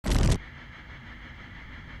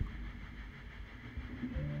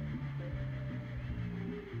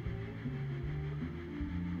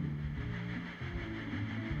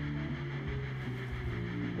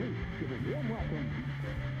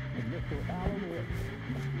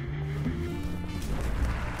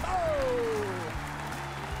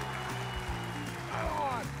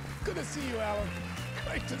to see you, Alan.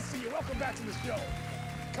 Great to see you. Welcome back to the show.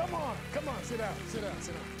 Come on, sit down, sit down,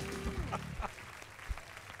 sit down.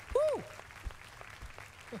 Woo!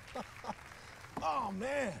 Oh,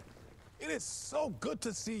 man. It is so good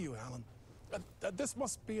to see you, Alan. This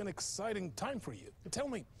must be an exciting time for you. Tell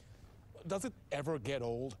me, does it ever get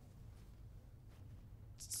old?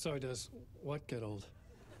 So does what get old?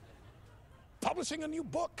 Publishing a new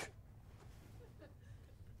book.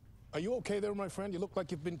 Are you okay there, my friend? You look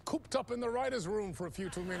like you've been cooped up in the writer's room for a few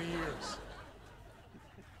too many years.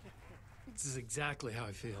 This is exactly how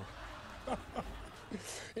I feel.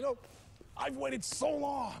 You know, I've waited so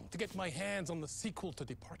long to get my hands on the sequel to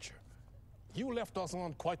Departure. You left us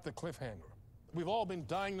on quite the cliffhanger. We've all been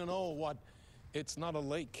dying to know what "it's not a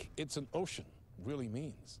lake, it's an ocean" really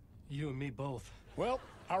means. You and me both. Well,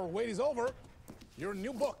 our wait is over. Your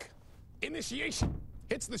new book, Initiation,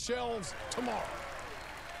 hits the shelves tomorrow.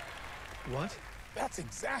 What? That's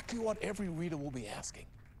exactly what every reader will be asking.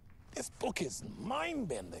 This book is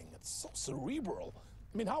mind-bending. It's so cerebral.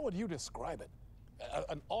 I mean, how would you describe it?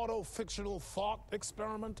 An auto-fictional thought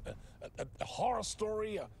experiment? A horror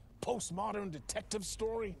story? A postmodern detective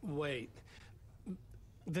story? Wait.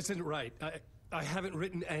 This isn't right. I haven't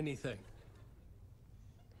written anything.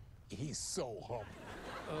 He's so humble.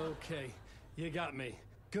 Okay, you got me.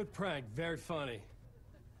 Good prank, very funny.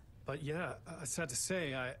 But yeah, sad to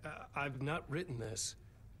say, I've not written this.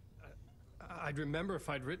 I'd remember if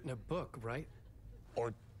I'd written a book, right?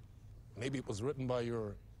 Or maybe it was written by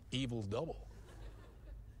your evil double.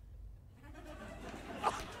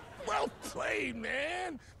 Well played,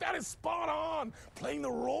 man. That is spot on. Playing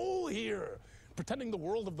the role here. Pretending the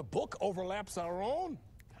world of the book overlaps our own.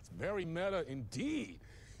 That's very meta indeed.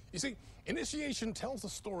 You see, Initiation tells the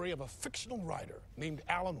story of a fictional writer named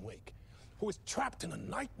Alan Wake, who is trapped in a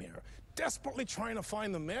nightmare, desperately trying to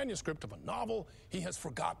find the manuscript of a novel he has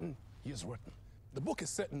forgotten he has written. The book is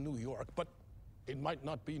set in New York, but it might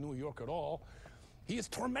not be New York at all. He is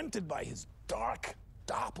tormented by his dark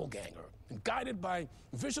doppelganger and guided by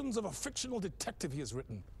visions of a fictional detective he has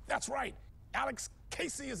written. That's right, Alex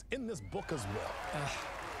Casey is in this book as well.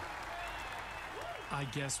 I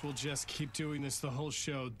guess we'll just keep doing this the whole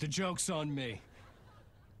show. The joke's on me.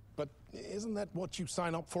 But isn't that what you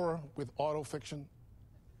sign up for with autofiction?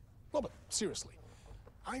 No, but seriously,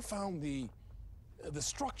 I found the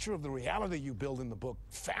structure of the reality you build in the book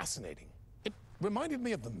fascinating. It reminded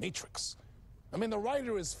me of The Matrix. I mean, the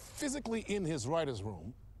writer is physically in his writer's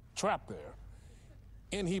room, trapped there,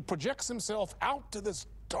 and he projects himself out to this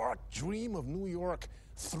dark dream of New York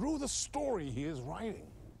through the story he is writing.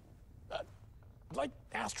 Like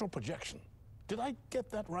astral projection. Did I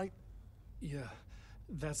get that right? Yeah,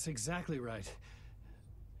 that's exactly right.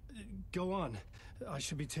 Go on. I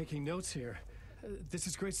should be taking notes here. This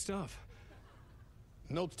is great stuff.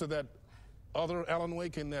 Notes to that other Alan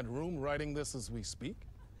Wake in that room writing this as we speak?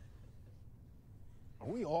 Are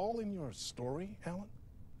we all in your story, Alan?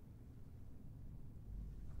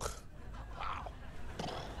 Wow.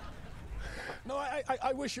 No,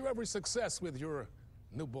 I wish you every success with your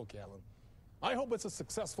new book, Alan. I hope it's as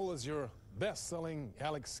successful as your best-selling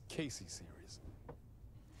Alex Casey series.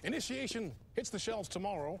 Initiation hits the shelves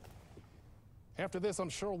tomorrow. After this, I'm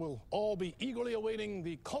sure we'll all be eagerly awaiting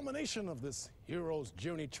the culmination of this hero's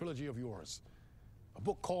journey trilogy of yours. A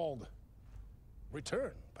book called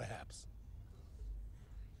Return, perhaps.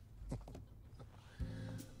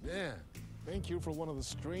 Man, thank you for one of the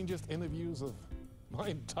strangest interviews of my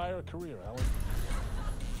entire career, Alan.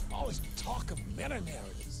 All this talk of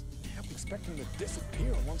meta-narratives. I'm expecting to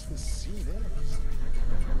disappear once this scene ends.